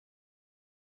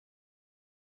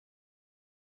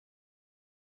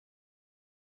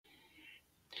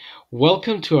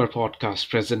Welcome to our podcast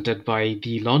presented by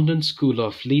the London School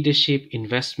of Leadership,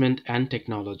 Investment and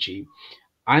Technology.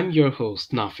 I'm your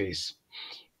host, Nafis.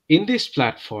 In this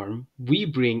platform, we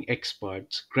bring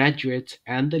experts, graduates,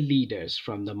 and the leaders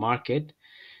from the market.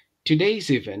 Today's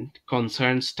event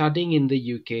concerns studying in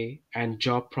the UK and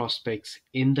job prospects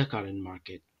in the current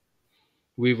market.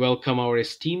 We welcome our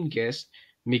esteemed guest,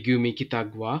 Megumi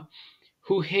Kitagawa,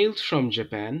 who hails from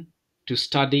Japan to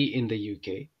study in the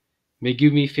UK.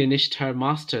 Megumi finished her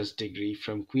master's degree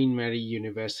from Queen Mary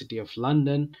University of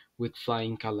London with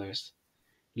flying colours.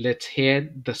 Let's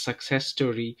hear the success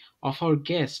story of our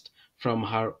guest from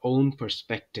her own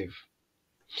perspective.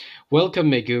 Welcome,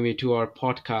 Megumi, to our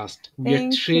podcast. We are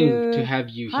Thank thrilled to you. have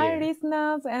you Hi, here.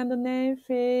 listeners and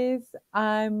Nefis.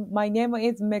 My name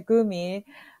is Megumi.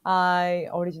 I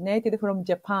originated from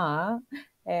Japan.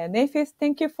 Nefis,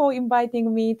 thank you for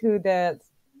inviting me to the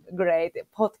great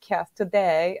podcast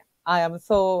today. I am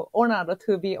so honored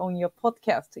to be on your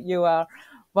podcast. You are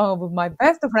one of my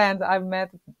best friends I've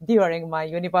met during my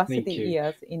university Thank you.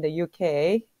 years in the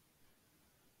UK.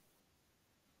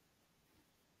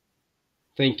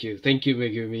 Thank you. Thank you,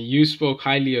 Megumi. You spoke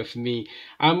highly of me.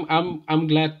 I'm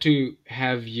glad to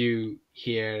have you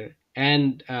here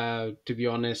and to be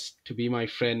honest, to be my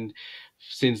friend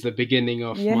since the beginning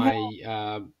of Yeah,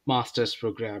 my master's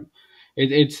program.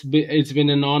 It's been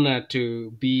an honor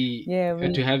to be yeah, to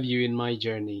we, have you in my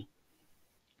journey.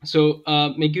 So,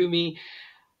 Megumi,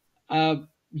 uh,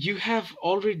 you have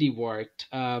already worked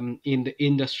in the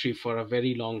industry for a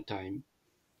very long time,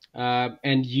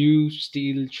 and you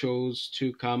still chose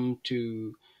to come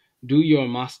to do your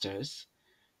masters.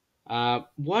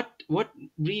 What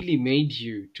really made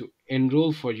you to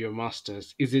enroll for your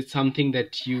masters? Is it something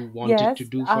that you wanted to yes.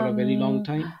 do for a very long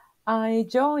time? I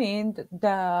joined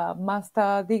the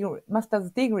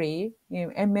master's degree in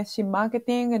MSc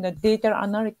Marketing and Data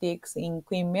Analytics in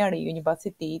Queen Mary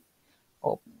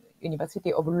of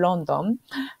University of London,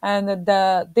 and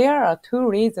there are two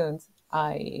reasons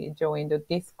I joined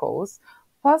this course.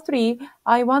 Firstly,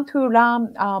 I want to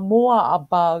learn more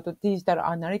about digital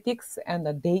analytics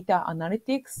and data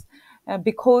analytics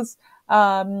because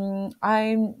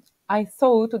I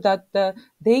thought that the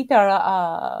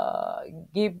data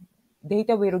give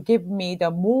data will give me the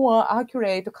more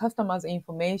accurate customers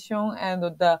information and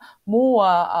the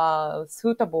more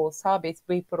suitable service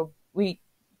we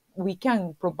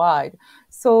can provide.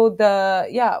 So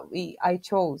I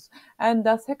chose. And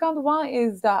the second one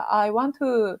is that I want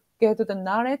to get the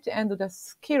knowledge and the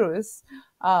skills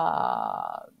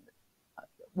uh,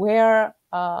 where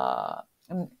I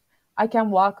can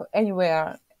work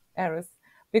anywhere else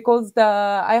because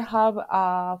I have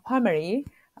a family,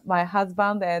 my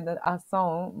husband and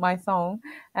my son,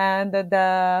 and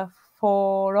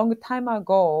for a long time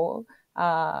ago,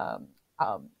 uh,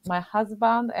 my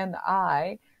husband and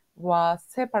I were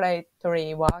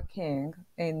separately working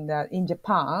in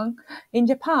Japan. In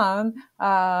Japan,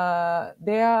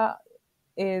 there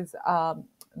is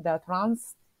the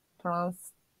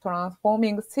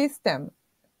transforming system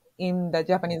in the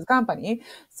Japanese company.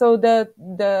 So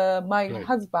my Right,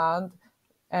 husband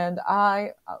and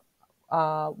I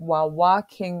were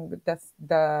working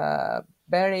the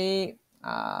very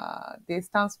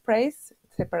distance place,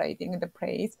 separating the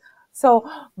place. So,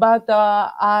 but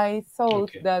I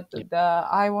thought okay, that yeah,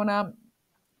 I wanna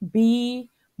be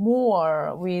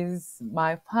more with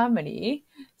my family.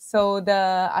 So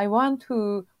I want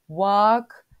to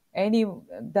work any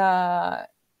the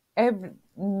every,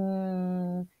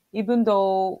 even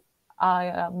though I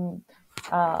am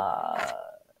uh,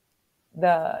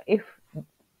 the if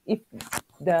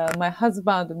my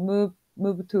husband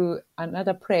move to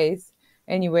another place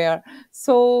anywhere,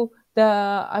 so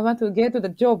I want to get to the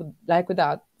job like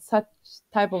that, such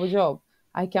type of job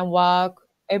I can work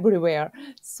everywhere.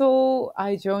 So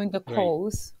I joined the right,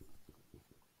 course.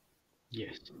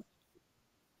 yes.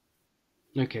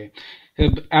 Okay,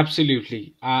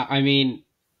 absolutely. I mean,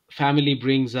 family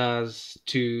brings us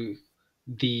to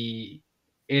the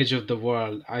edge of the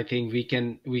world. I think we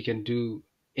can do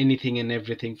anything and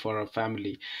everything for our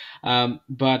family.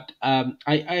 But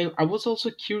I was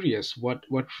also curious what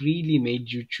really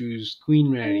made you choose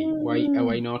Queen Mary? Why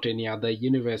Mm, not any other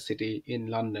university in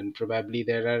London? Probably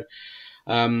there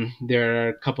are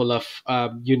a couple of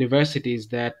universities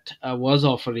that was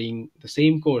offering the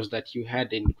same course that you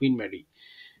had in Queen Mary.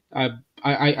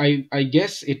 I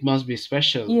guess it must be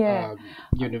special yeah.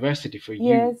 university for you.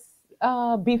 Yes,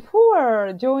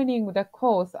 before joining the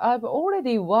course, I've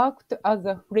already worked as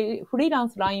a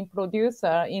freelance line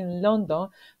producer in London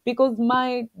because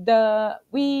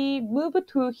we moved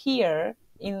to here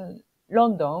in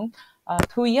London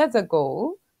 2 years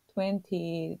ago,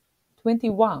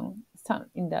 2021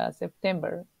 in the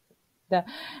September. The,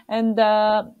 and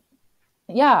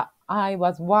yeah, I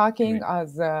was working Right.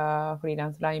 as a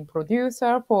freelance line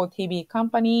producer for TV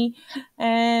company,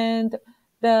 and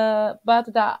I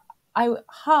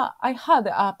had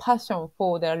a passion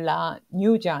for the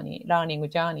new journey, learning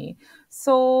journey.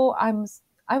 So I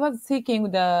was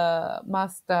seeking the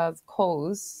master's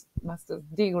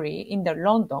degree in the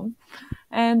London,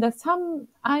 and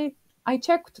I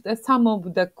checked some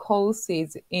of the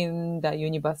courses in the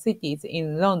universities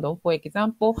in London, for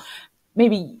example,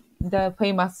 maybe the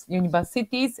famous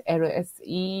universities,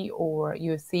 LSE or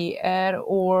UCL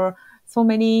or so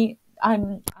many.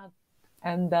 And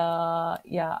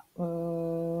yeah,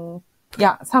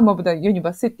 some of the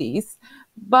universities,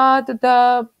 but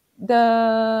the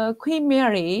Queen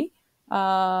Mary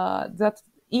that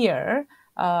year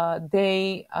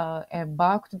they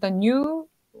embarked the new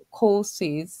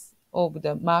courses of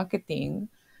the marketing.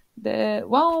 The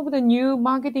one of the new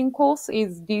marketing course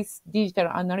is this digital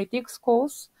analytics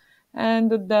course,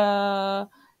 and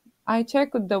I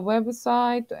checked the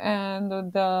website, and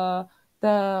the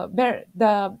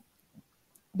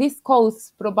this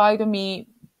course provide me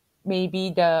maybe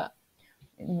the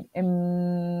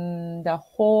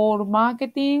whole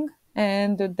marketing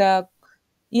and the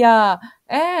yeah,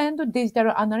 and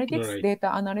digital analytics, Right.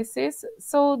 data analysis.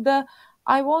 So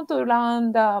I want to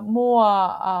learn the more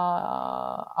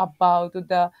about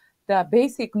the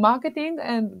basic marketing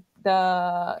and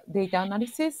the data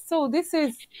analysis. So this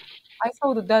is I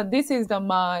thought that this is the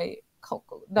Right.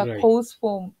 course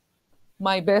for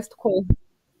my best course.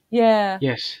 Yeah.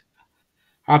 Yes.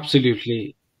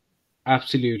 Absolutely.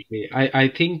 Absolutely. I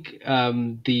think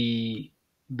whole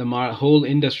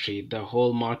industry, the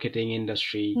whole marketing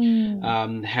industry,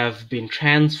 Mm, have been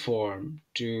transformed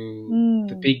to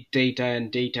the mm, big data and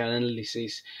data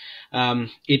analysis.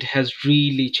 It has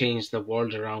really changed the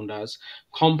world around us.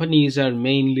 Companies are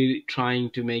mainly trying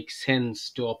to make sense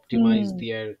to optimize mm,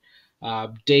 their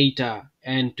data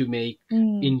and to make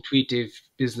mm, intuitive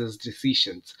business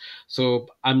decisions. So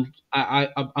I'm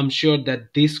sure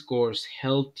that this course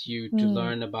helped you to mm,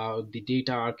 learn about the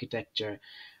data architecture,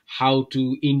 how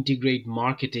to integrate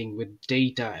marketing with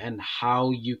data, and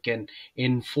how you can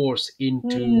enforce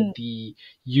into mm, the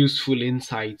useful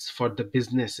insights for the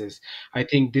businesses. I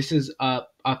think this is a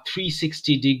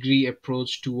 360-degree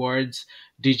approach towards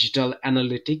digital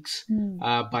analytics mm,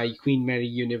 by Queen Mary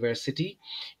University,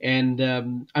 and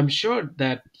I'm sure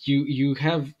that you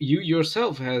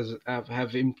yourself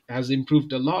has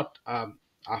improved a lot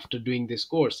after doing this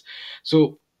course.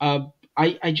 So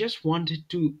I just wanted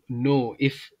to know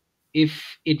if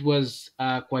it was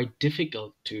quite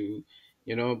difficult to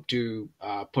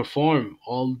perform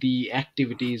all the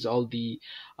activities, all the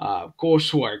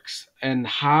courseworks, and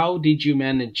how did you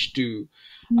manage to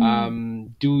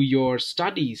mm. do your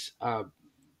studies? I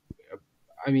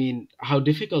mean, how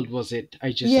difficult was it? I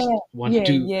Yeah, just wanted yeah,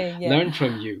 to yeah, yeah. learn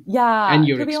from you and Yeah,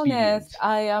 your to be honest,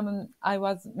 experience. I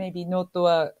was maybe not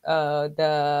the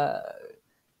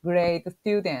great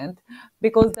student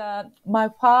because my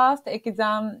first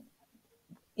exam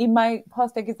in my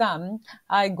first exam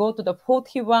I go to the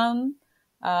 41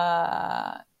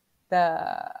 uh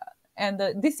the and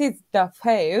this is the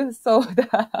fail, so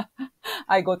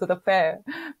I go to the fail.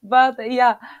 But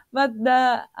yeah, but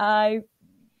I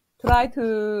try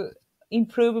to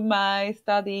improve my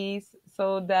studies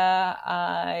so that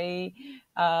I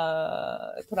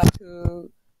try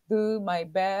to do my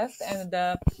best, and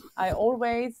I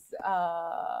always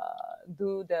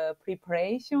do the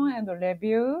preparation and the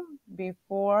review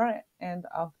before and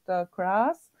after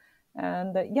class.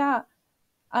 And yeah,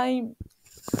 I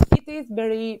it is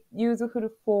very useful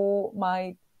for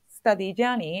my study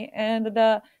journey, and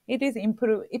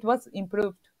it was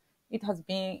improved, it has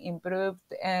been improved,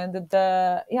 and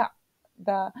the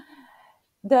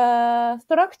the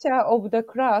structure of the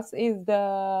class is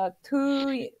the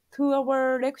 2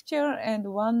 hour lecture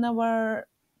and 1 hour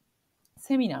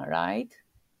seminar, right?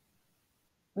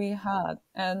 We had,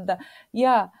 and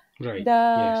yeah, Right. Yes.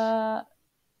 the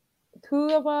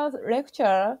 2 hours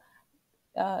lecture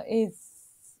is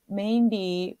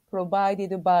mainly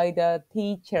provided by the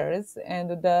teachers,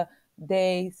 and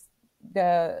they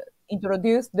the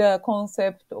introduce the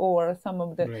concept or some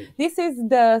of the Right. this is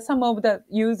the some of the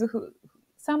useful,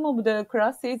 some of the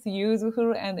classes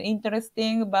useful and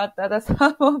interesting, but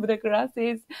some of the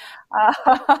classes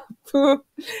are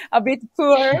a bit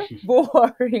poor,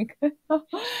 boring.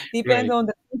 Depends Right. on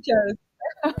the teachers.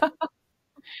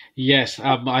 Yes.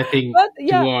 I think But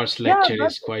 2 hours yeah, lecture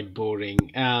but is quite boring.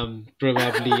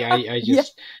 Probably I yeah,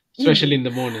 just, especially indeed. in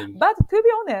the morning. But to be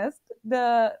honest,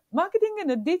 the marketing and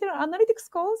the digital analytics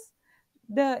course,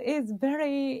 the is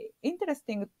very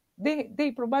interesting.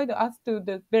 They provide us to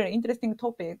the very interesting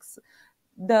topics,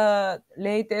 the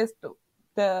latest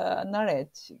the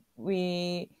knowledge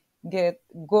we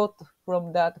got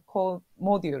from that core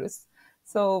modules.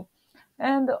 So,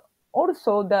 and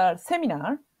also the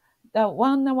seminar, the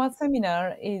 1 hour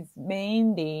seminar is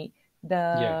mainly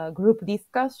Yeah. the group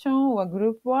discussion or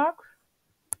group work,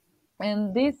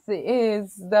 and this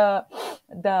is the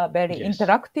very Yes.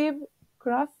 interactive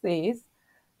classes,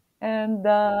 and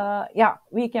yeah,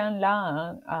 we can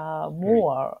learn Right.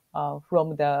 more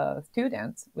from the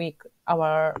students, we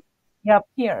our, yeah,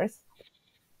 peers.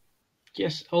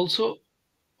 Yes. Also,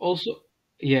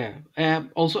 yeah.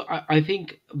 Also, I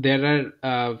think there are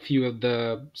a few of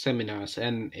the seminars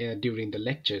and during the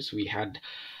lectures we had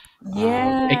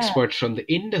Yeah, experts from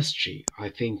the industry. I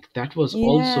think that was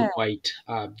also yeah, quite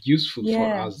useful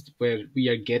for yeah. us, where we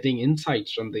are getting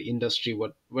insights from the industry.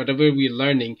 Whatever we're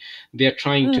learning, they are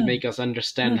trying to Mm, make us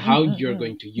understand mm, mm, how mm, you're mm.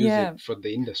 going to use it Yeah, for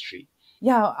the industry.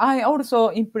 yeah. I'm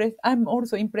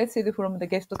also impressed from the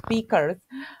guest speakers.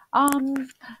 Um,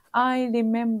 I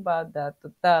remember that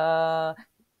the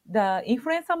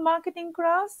influencer marketing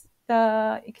class,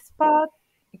 the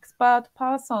expert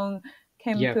person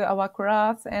came Yeah. to our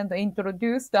class and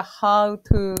introduced the how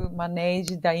to manage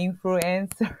the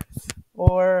influencers.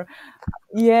 Or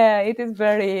yeah, it is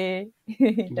very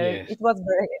Yes. it was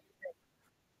very,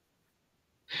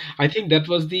 I think that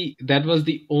was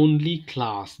the only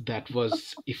class that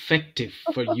was effective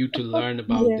for you to learn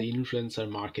about yeah, the influencer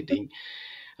marketing.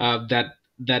 That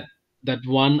that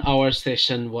 1 hour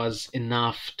session was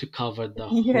enough to cover the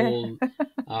yeah, whole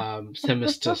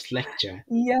semester's lecture.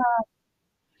 yeah.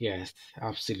 Yes,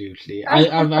 absolutely.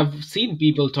 I've seen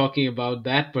people talking about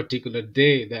that particular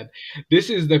day, that this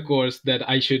is the course that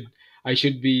I should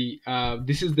be.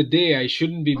 This is the day I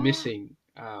shouldn't be missing.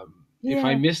 If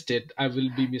I Yeah. missed it, I will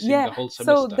be missing Yeah. the whole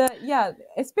So semester. the yeah,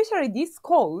 especially this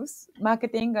course,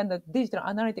 marketing and the digital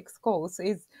analytics course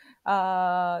is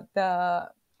the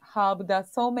have the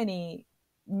so many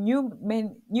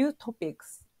new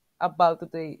topics about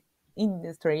the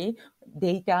industry,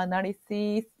 data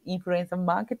analysis, influencer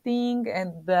marketing,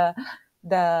 and the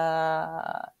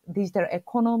digital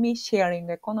economy, sharing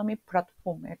economy,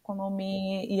 platform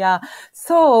economy. Yeah.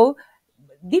 So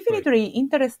Right. definitely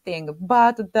interesting,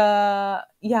 but the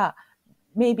yeah,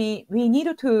 maybe we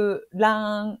need to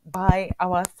learn by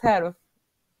ourselves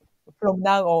from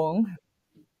now on.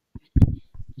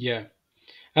 Yeah.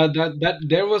 That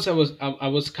there was I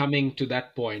was coming to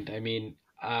that point. I mean,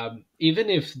 even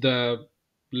if the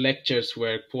lectures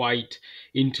were quite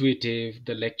intuitive,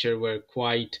 the lecture were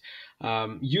quite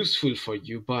useful for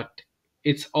you, but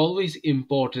it's always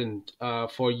important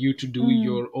for you to do Mm.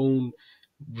 your own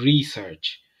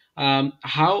research.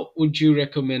 How would you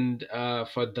recommend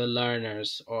for the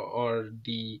learners, or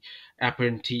the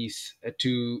apprentice,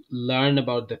 to learn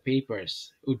about the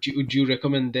papers? Would you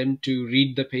recommend them to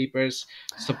read the papers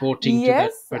supporting to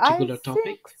that Yes, I particular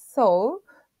think topic? so.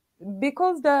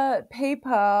 Because the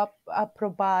paper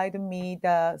provide me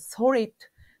the solid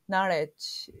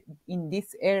knowledge in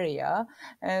this area,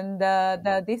 and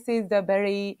this is the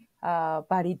very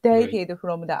Right. validated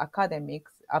from the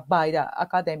academics by the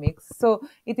academics. So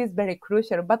it is very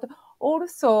crucial. But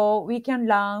also we can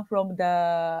learn from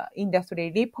the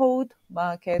industry report,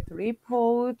 market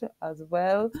report as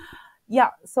well.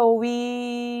 Yeah. So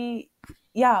we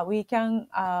can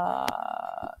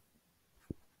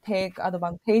take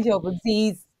advantage of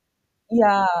these,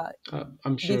 yeah,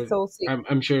 I'm sure. resources.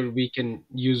 I'm sure we can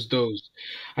use those.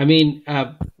 I mean,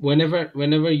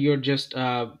 whenever you're just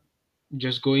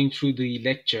going through the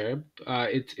lecture,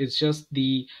 it's just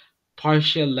the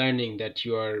partial learning that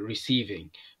you are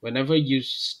receiving. Whenever you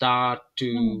start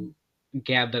Mm, to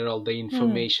gather all the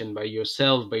mm, information by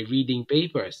yourself by reading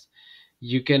papers,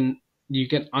 you can you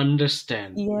can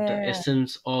understand the yeah.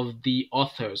 essence of the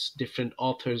authors, different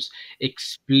authors,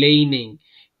 explaining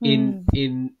in Mm,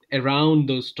 in around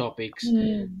those topics.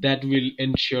 mm, That will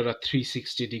ensure a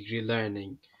 360-degree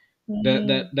learning.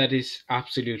 That is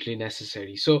absolutely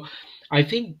necessary. So I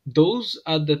think those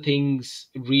are the things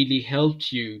really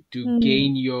helped you to mm,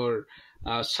 gain your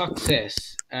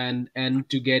success, and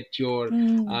to get your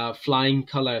mm, flying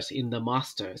colors in the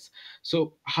masters.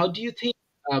 So how do you think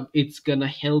it's gonna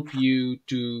help you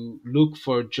to look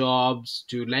for jobs,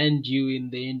 to land you in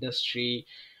the industry?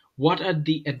 What are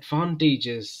the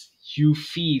advantages you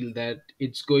feel that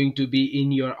it's going to be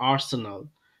in your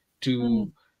arsenal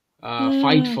to mm,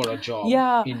 fight mm. for a job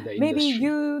Yeah, in the maybe industry?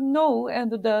 you know,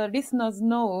 and the listeners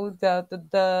know that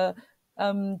the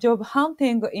job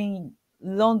hunting in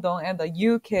London and the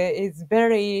UK is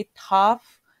very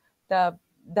tough.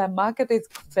 The market is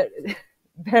very,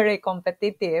 very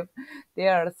competitive.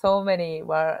 There are so many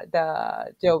where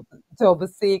the job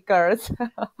seekers.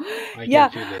 I can Yeah,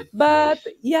 feel it. Yes. but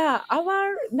yeah,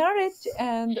 our knowledge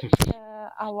and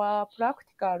our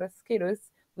practical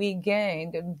skills we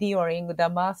gained during the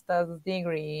master's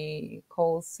degree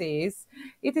courses,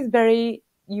 it is very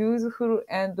useful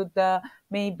and the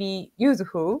maybe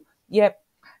useful. Yep,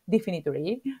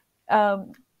 definitely.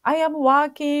 Um, I am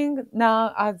working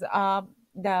now as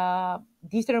the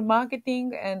digital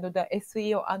marketing and the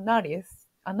SEO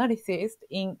analysis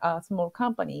in a small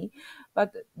company,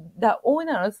 but the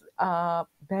owners are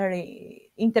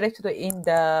very interested in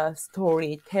the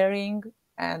storytelling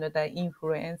and the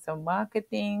influencer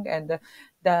marketing and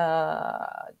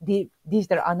the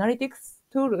digital analytics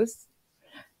tools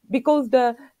because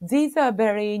these are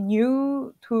very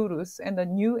new tools and a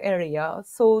new area.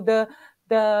 So the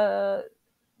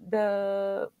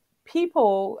the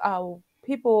people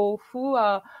who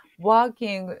are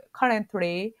working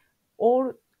currently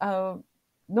or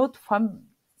not fam-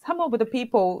 some of the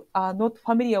people are not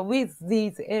familiar with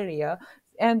these area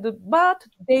and but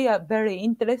they are very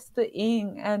interested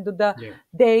in and Yeah.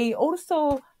 they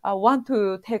also want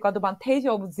to take advantage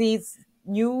of these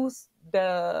news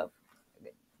the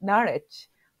knowledge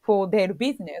for their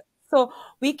business. So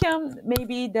we can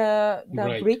maybe the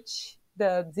Right. bridge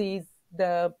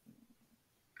the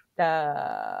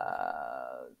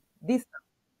this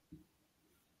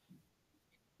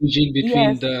Bridging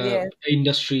between yes the yes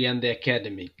industry and the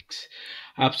academics.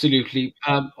 Absolutely.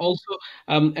 Also,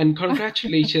 and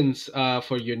congratulations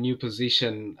for your new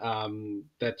position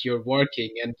that you're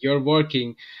working, and you're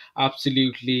working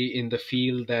absolutely in the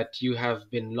field that you have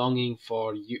been longing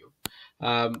for. You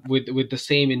with the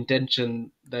same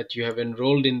intention that you have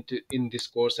enrolled into in this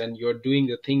course, and you're doing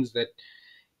the things that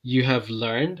you have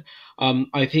learned.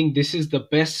 I think this is the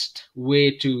best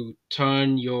way to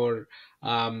turn your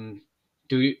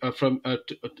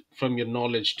from your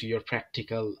knowledge to your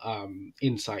practical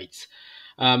insights.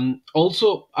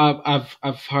 Also,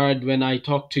 I've heard when I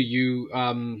talked to you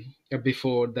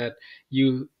before that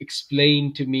you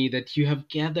explained to me that you have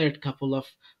gathered a couple of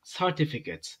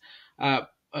certificates. Uh,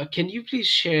 can you please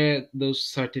share those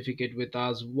certificate with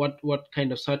us? What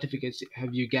kind of certificates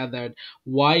have you gathered?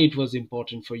 Why it was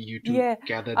important for you to yeah.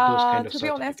 gather those kind of To be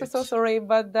honest, so certificates? sorry,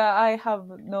 but I have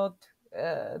not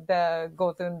the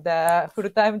gotten the full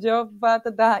time job. But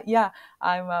yeah,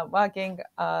 I'm working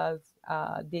as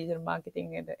digital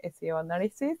marketing and SEO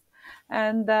analysis,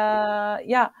 and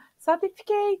yeah,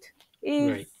 certificate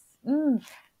is Right. mm,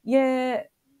 yeah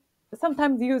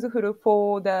sometimes useful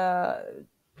for the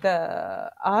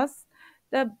us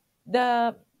the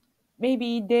the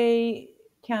maybe they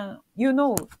can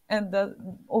and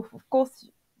of course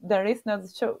the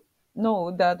listeners should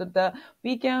know that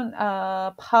we can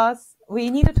pass we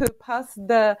need to pass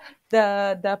the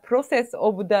process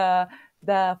of the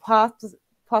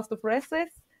first process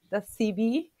the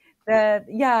cv that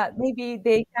yeah maybe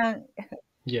they can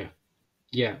Yeah.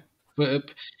 Yeah.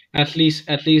 But at least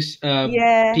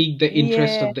yeah pique the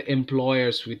interest yeah of the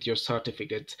employers with your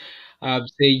certificates.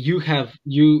 Say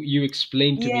you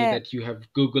explained to me yeah that you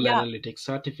have Google yeah Analytics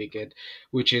certificate,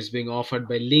 which is being offered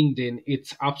by LinkedIn.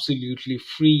 It's absolutely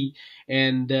free,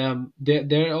 and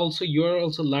they're also you're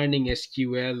also learning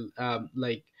SQL.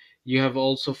 Like you have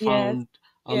also yes found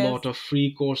a lot yes of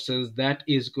free courses that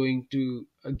is going to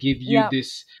give you yeah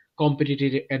this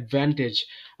competitive advantage.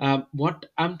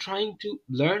 What I'm trying to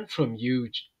learn from you,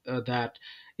 that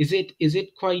is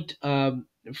it quite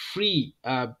free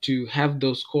to have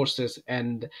those courses,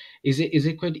 and is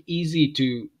it quite easy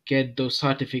to get those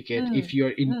certificate mm, if you're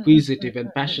mm, mm, inquisitive mm,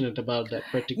 and mm, mm. passionate about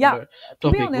that Yeah, particular to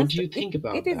be topic? What do honest, you it, think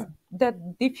it about is that? the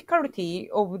difficulty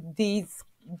of these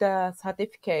the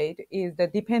certificate is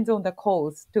that depends on the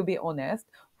course. To be honest,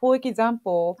 for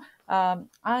example,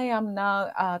 I am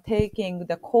now taking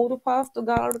the Code First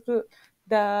Girls,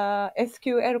 the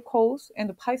SQL course and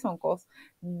the Python course.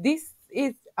 This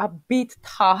is a bit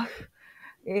tough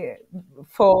eh,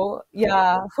 for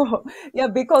yeah for yeah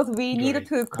because we need Right.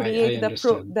 to I create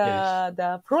understand. Yes.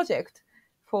 the project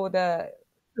for the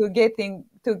to get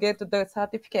the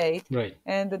certificate Right.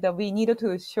 and that we need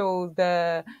to show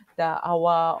the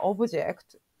our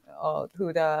object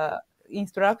to the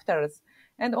instructors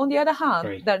and on the other hand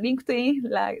Right. the LinkedIn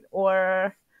like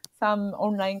or some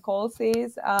online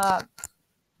courses are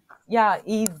yeah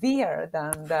easier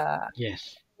than the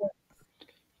Yes.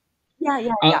 yeah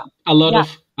yeah a, yeah a lot yeah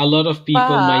of a lot of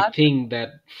people might but think that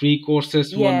free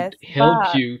courses won't yes, help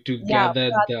but you to yeah,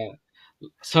 gather but the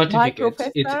my certificates.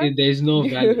 professor, There's no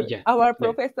value. Yeah. our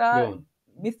Yeah. professor Go on.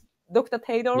 Miss Dr.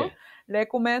 Taylor Yeah.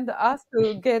 recommend us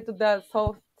to get the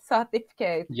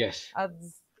certificate Yes.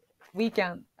 as we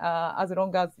can, as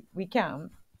long as we can,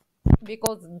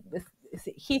 because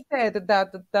he said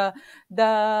that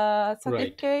the Right.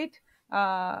 certificate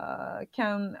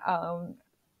can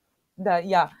the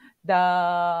yeah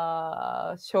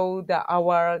the show the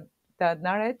our the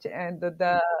knowledge and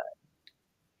the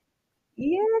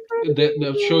yeah,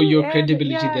 The show credibility your and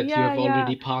credibility that you have yeah.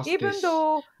 already passed Even this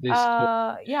though this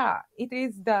course. yeah, it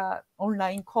is the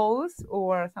online course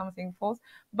or something false,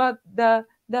 but the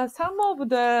some of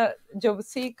the job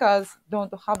seekers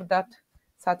don't have that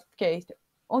certificate.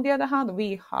 On the other hand,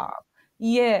 we have.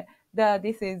 Yeah,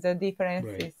 this is the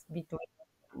Right. differences between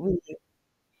we.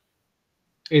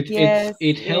 It Yes,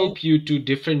 yes. help you to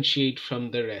differentiate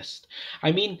from the rest.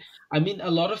 I mean,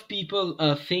 a lot of people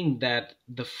think that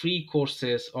the free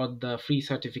courses or the free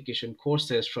certification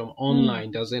courses from Mm,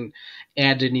 online doesn't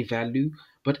add any value,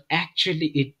 but actually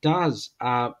it does.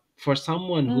 For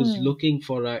someone who's mm, looking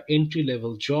for a entry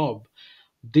level job,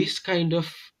 this kind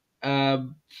of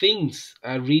things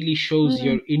really shows mm,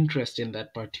 your interest in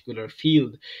that particular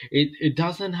field. It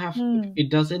doesn't have, mm, it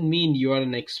doesn't mean you are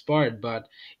an expert, but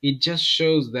it just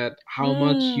shows that how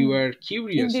much you mm. are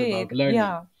curious about Indeed, learning.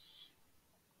 yeah.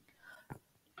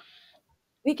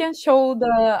 We can show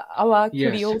our Yes.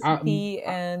 curiosity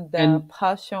and the And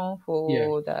passion yeah.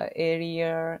 for the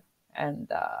area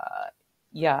and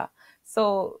yeah.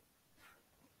 So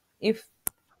if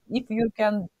if you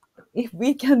can if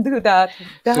we can do that,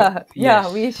 So yeah,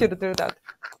 we yes. should do that.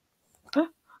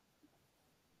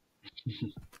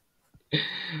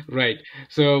 Right.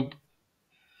 So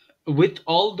with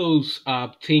all those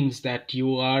things that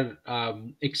you are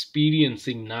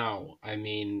experiencing now, I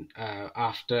mean,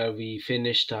 after we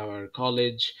finished our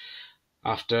college,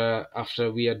 after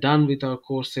we are done with our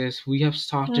courses, we have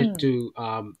started Hmm.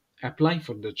 to apply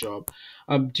for the job.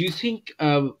 Do you think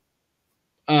for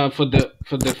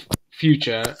the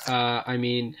future, I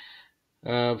mean,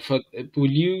 for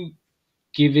will you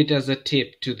give it as a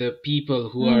tip to the people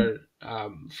who Hmm. are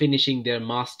finishing their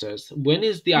masters? When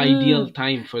is the Hmm. ideal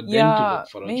time for them to Yeah, look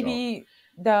for a job? maybe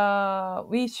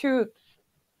we should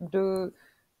do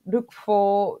look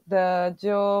for the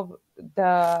job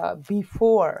the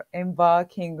before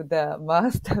embarking the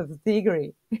master's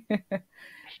degree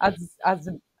as as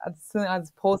as soon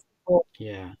as possible.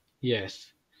 Yeah.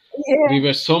 Yes. Yeah, We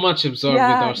were so much absorbed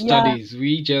with yeah, our yeah, studies.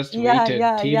 We just yeah, waited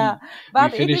yeah, till yeah. we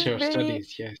But it finish is our very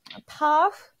studies. Yes.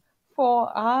 tough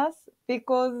for us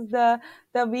because the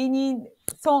we need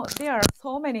so there are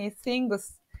so many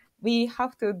things we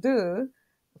have to do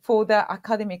for the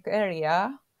academic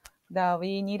area that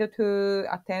we need to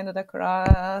attend the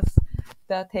class,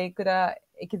 the take the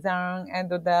exam and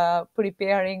the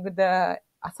preparing the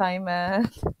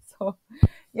assignment. So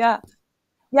yeah,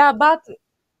 yeah, but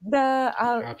the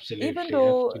even Absolutely.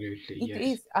 though Absolutely. it Yes.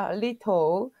 is a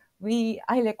little, we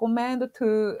I recommend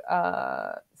to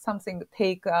something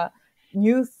take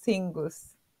new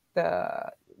things.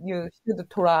 The you should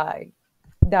try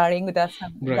during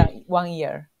Right. the 1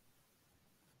 year.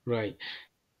 Right.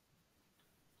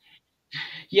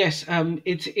 Yes,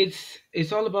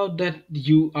 it's all about that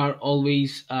you are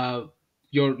always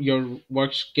your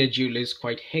work schedule is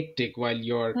quite hectic while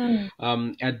you're Mm,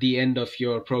 at the end of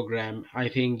your program. I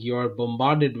think you're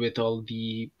bombarded with all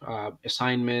the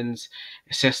assignments,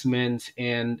 assessments,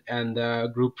 and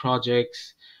the group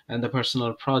projects and the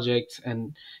personal projects,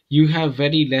 and you have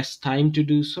very less time to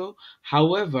do so.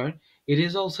 However, it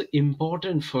is also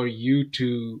important for you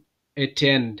to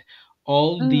attend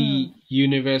all the mm,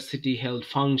 university held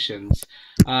functions,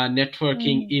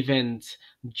 networking mm, events,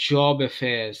 job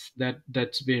affairs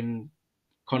that's been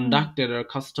mm, conducted or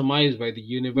customized by the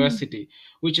mm, university,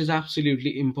 which is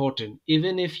absolutely important.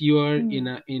 Even if you are mm,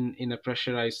 in a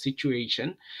pressurized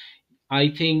situation, I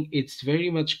think it's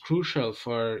very much crucial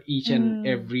for each and mm,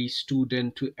 every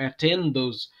student to attend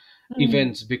those mm.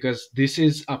 events, because this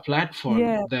is a platform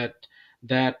Yeah. that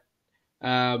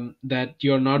that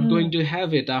you're not going Mm, to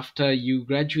have it after you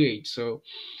graduate. So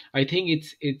I think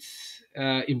it's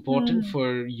important mm.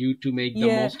 for you to make the Yeah,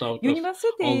 most out of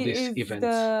all university these is events.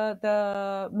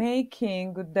 the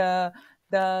making the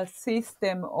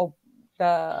system of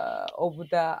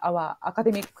the our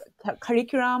academic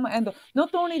curriculum, and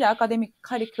not only the academic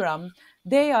curriculum,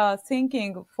 they are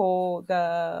thinking for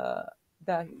the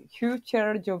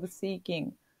future job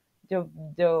seeking,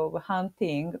 job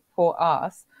hunting for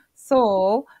us.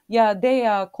 So yeah, they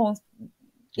are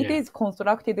it Yeah. is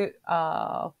constructed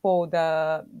for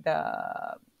the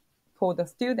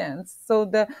students, so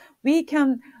the we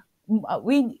can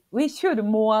we should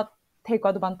more take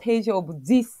advantage of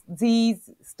these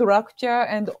structure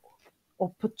and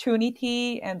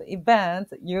opportunity and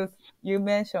events you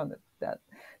mentioned that.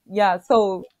 Yeah,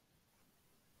 so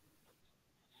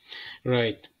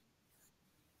Right,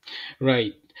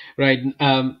 right, right.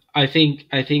 I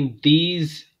think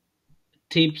these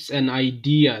tips and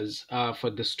ideas for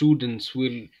the students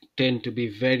will tend to be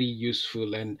very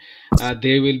useful, and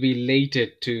they will be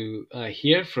elated to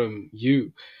hear from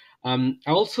you.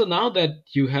 Also, now that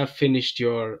you have finished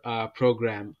your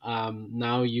program,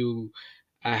 now you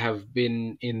have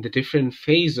been in the different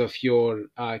phase of your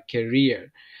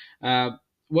career. Uh,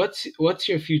 what's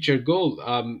your future goal?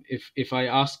 If I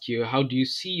ask you, how do you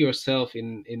see yourself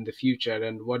in the future,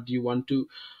 and what do you want to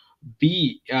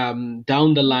be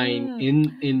down the line mm,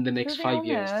 in the to next be 5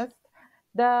 years? honest,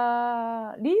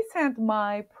 the recent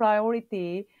my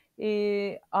priority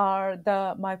are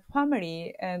the my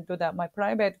family and my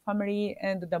private family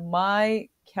and my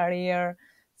career.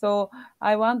 So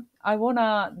I wanna I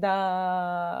wanna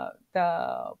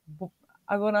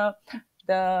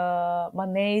the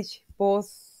manage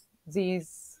both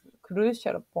these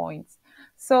crucial points.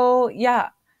 So yeah,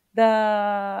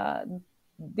 the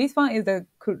this one is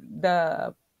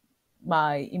the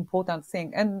my important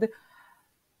thing. And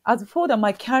as for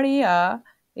my career,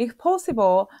 if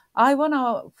possible, I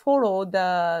wanna follow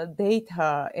the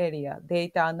data area,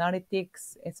 data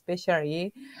analytics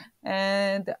especially,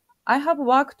 and I have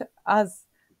worked as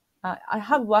I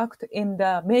have worked in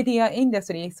the media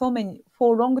industry so many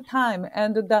for a long time,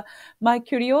 and my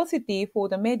curiosity for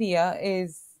the media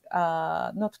is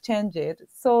not changed.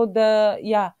 So the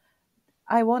yeah,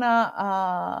 I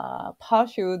wanna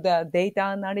pursue the data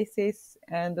analysis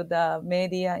and the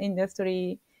media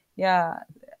industry. Yeah,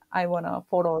 I wanna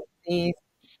follow this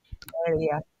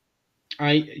area.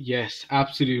 Yes,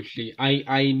 absolutely.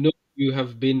 I know you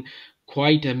have been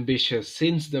quite ambitious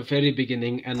since the very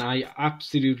beginning, and I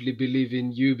absolutely believe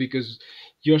in you because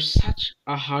you're such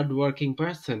a hardworking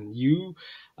person. You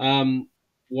um,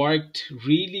 worked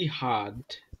really hard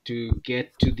to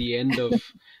get to the end of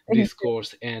Thank this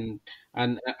course, and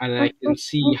I can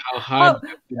see you. how hard How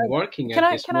you've been working can at I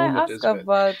this can I moment ask as well.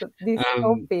 about this Um,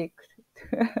 topic?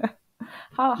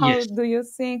 How yes, do you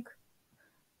think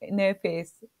in a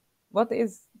phase? What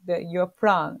is your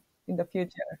plan in the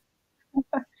future?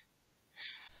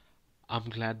 I'm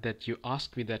glad that you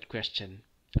asked me that question.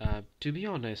 To be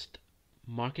honest,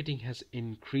 marketing has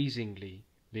increasingly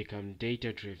become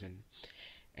data driven,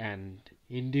 and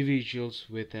individuals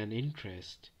with an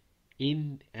interest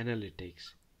in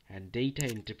analytics and data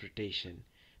interpretation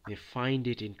may find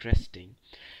it interesting.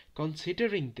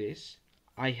 Considering this,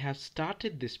 I have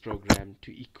started this program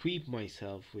to equip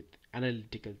myself with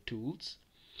analytical tools.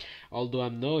 Although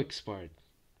I'm no expert,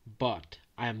 but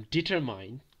I am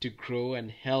determined to grow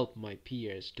and help my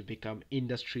peers to become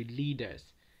industry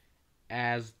leaders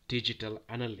as digital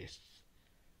analysts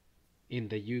in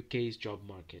the UK's job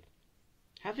market.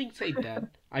 Having said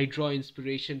that, I draw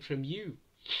inspiration from you.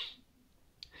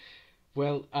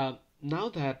 Well, now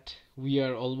that we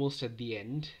are almost at the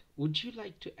end, would you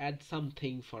like to add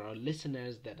something for our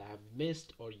listeners that I've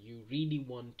missed, or you really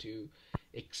want to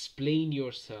explain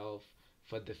yourself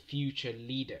for the future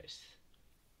leaders?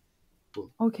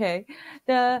 Okay.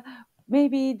 The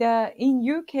maybe the in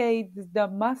UK the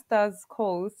master's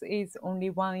course is only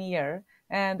 1 year,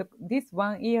 and this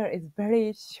 1 year is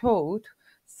very short.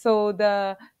 So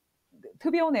the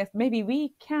to be honest, maybe we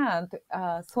can't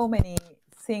so many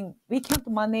things. We can't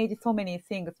manage so many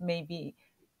things. Maybe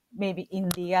in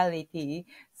reality.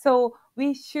 So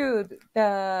we should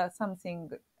something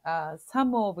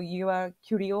some of your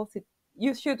curiosity.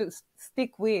 You should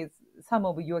stick with some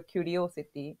of your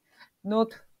curiosity,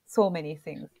 not so many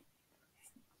things.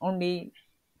 Only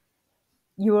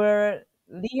your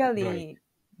Right. really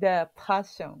the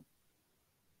passion.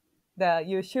 The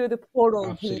you should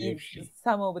follow these Absolutely.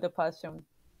 some of the passion.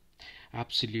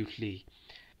 Absolutely.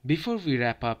 Before we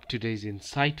wrap up today's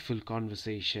insightful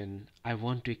conversation, I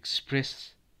want to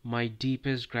express my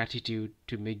deepest gratitude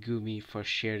to Megumi for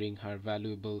sharing her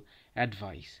valuable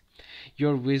advice.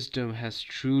 Your wisdom has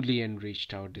truly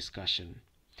enriched our discussion.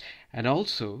 And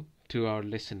also to our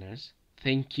listeners,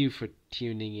 thank you for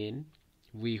tuning in.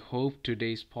 We hope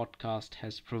today's podcast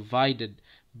has provided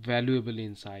valuable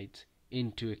insights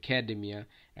into academia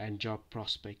and job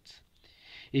prospects.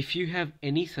 If you have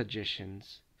any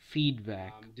suggestions,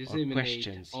 feedback, or Disseminate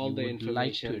questions all you the would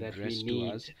like to information that we address to need.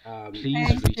 us, please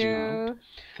Thank reach out. you.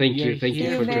 We are Thank See you here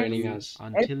you for for next joining you. us.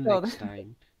 Until episode. next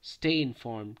time, stay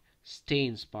informed, stay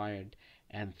inspired,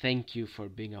 and thank you for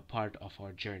being a part of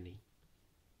our journey.